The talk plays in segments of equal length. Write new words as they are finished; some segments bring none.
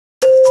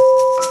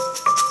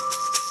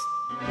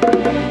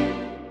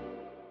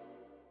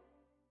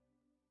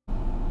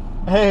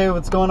Hey,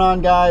 what's going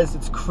on, guys?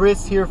 It's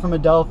Chris here from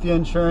Adelfia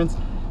Insurance.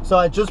 So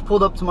I just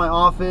pulled up to my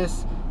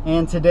office,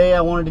 and today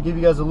I wanted to give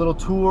you guys a little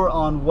tour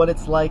on what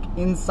it's like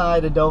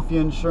inside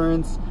Adelfia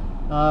Insurance.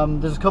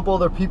 There's a couple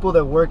other people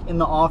that work in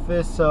the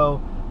office,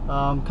 so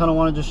kind of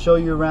want to just show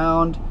you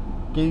around,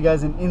 give you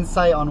guys an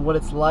insight on what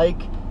it's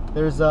like.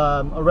 There's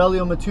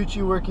Aurelio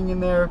Mattucci working in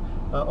there,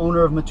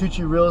 owner of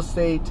Mattucci Real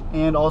Estate,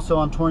 and also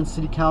on Torrance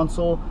City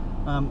Council.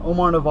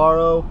 Omar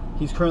Navarro,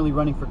 he's currently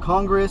running for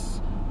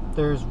Congress.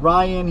 There's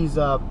Ryan, he's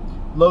a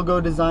logo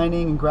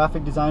designing and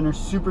graphic designer,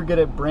 super good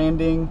at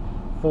branding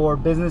for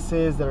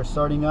businesses that are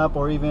starting up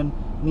or even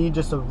need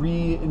just a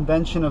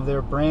reinvention of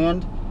their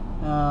brand.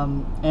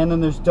 And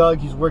then there's Doug,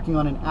 he's working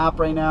on an app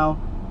right now,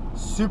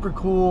 super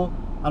cool.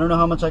 I don't know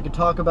how much I could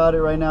talk about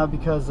it right now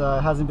because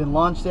it hasn't been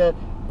launched yet,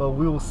 but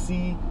we will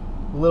see.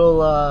 A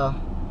little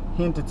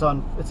hint, it's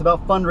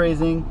about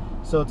fundraising,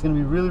 so it's going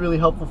to be really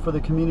helpful for the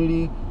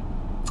community.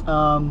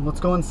 Let's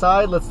go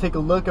inside, let's take a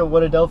look at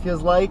what Adelfia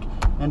is like,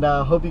 and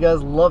hope you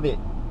guys love it.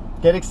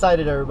 Get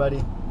excited,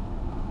 everybody.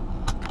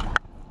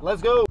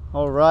 Let's go.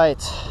 All right,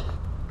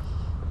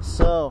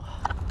 so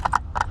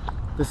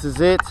this is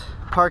it,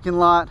 parking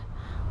lot.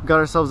 We got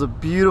ourselves a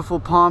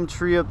beautiful palm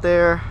tree up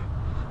there.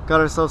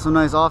 Got ourselves some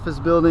nice office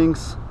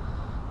buildings.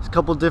 There's a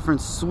couple different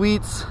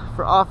suites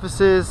for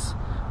offices.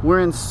 We're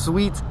in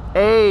suite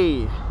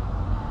A.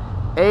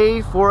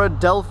 A for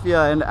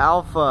Adelfia and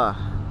Alpha.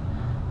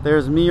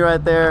 There's me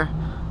right there.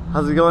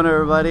 How's it going,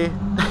 everybody?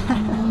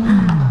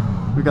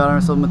 We got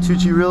ourselves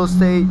Mattucci Real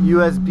Estate,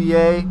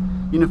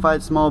 USBA,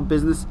 Unified Small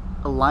Business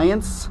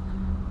Alliance,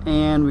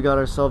 and we got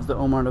ourselves the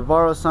Omar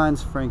Navarro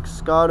signs, Frank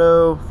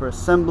Kato for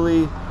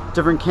Assembly,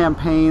 different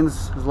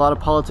campaigns. There's a lot of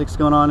politics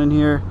going on in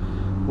here.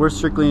 We're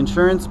strictly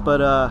insurance, but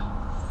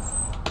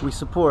we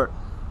support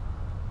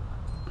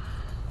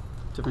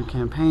different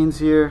campaigns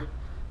here.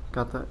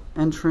 Got the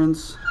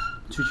entrance,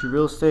 Mattucci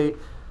Real Estate,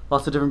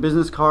 lots of different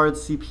business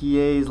cards,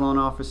 CPAs, loan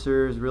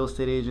officers, real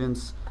estate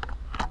agents,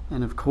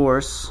 and of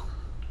course,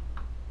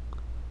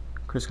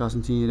 Chris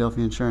Costantini,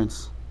 Adelfia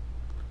Insurance.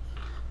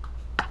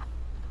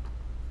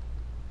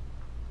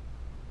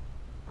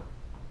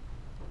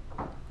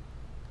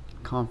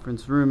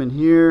 Conference room in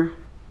here.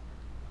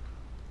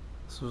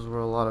 This is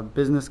where a lot of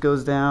business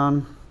goes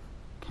down,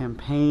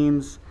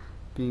 campaigns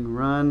being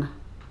run.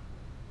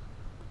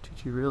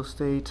 Mattucci Real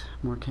Estate,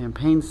 more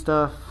campaign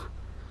stuff.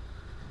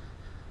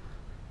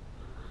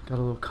 Got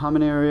a little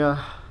common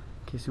area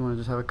in case you want to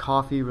just have a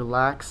coffee,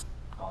 relax.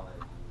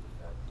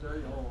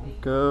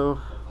 Go.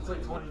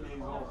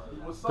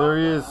 There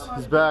he is.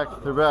 He's back.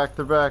 They're back.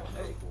 They're back.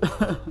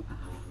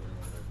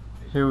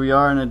 Here we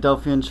are in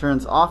Adelfia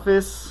Insurance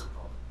office.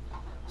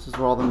 This is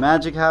where all the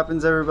magic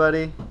happens,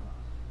 everybody.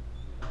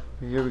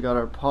 Here we got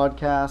our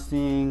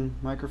podcasting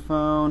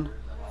microphone,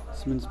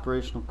 some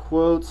inspirational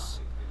quotes,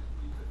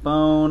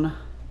 phone.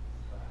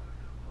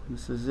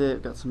 This is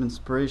it. Got some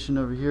inspiration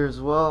over here as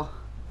well.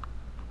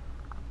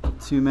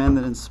 Two men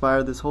that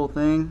inspired this whole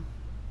thing.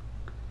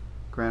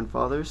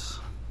 Grandfathers.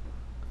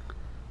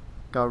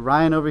 Got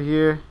Ryan over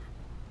here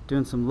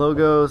doing some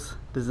logos,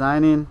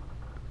 designing.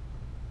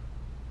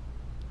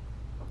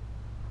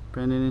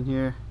 Brendan in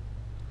here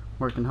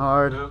working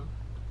hard. Yep.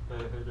 Hey,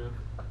 how you doing?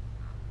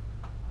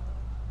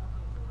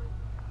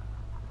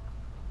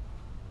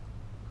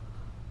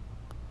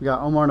 We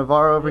got Omar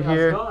Navarro over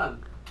here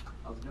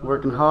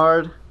working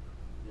hard.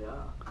 Yeah.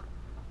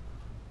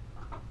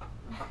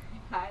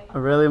 Hi.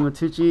 Aurelio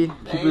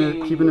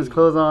Mattucci keeping his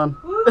clothes on.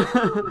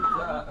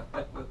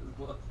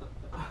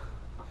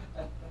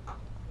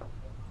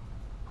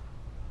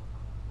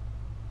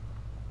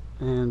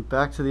 And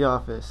back to the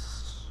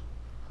office.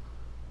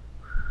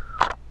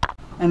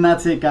 And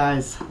that's it,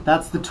 guys.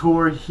 That's the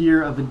tour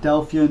here of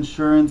Adelfia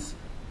Insurance.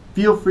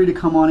 Feel free to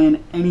come on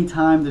in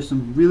anytime. There's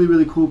some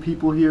really cool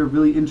people here,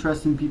 really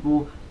interesting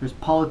people. There's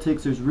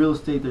politics, there's real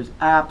estate, there's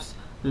apps,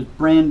 there's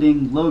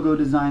branding, logo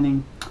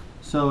designing.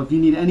 So if you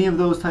need any of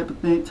those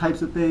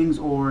types of things,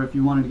 or if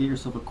you wanted to get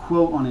yourself a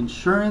quote on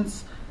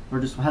insurance,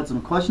 or just had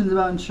some questions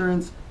about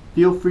insurance,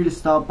 feel free to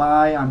stop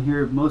by. I'm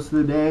here most of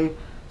the day.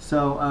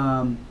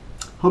 So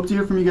hope to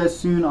hear from you guys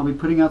soon. I'll be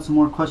putting out some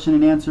more question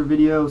and answer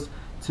videos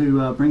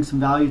to bring some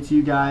value to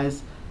you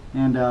guys.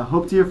 And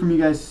hope to hear from you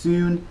guys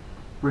soon.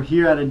 We're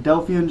here at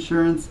Adelfia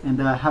Insurance, and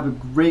have a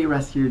great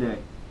rest of your day.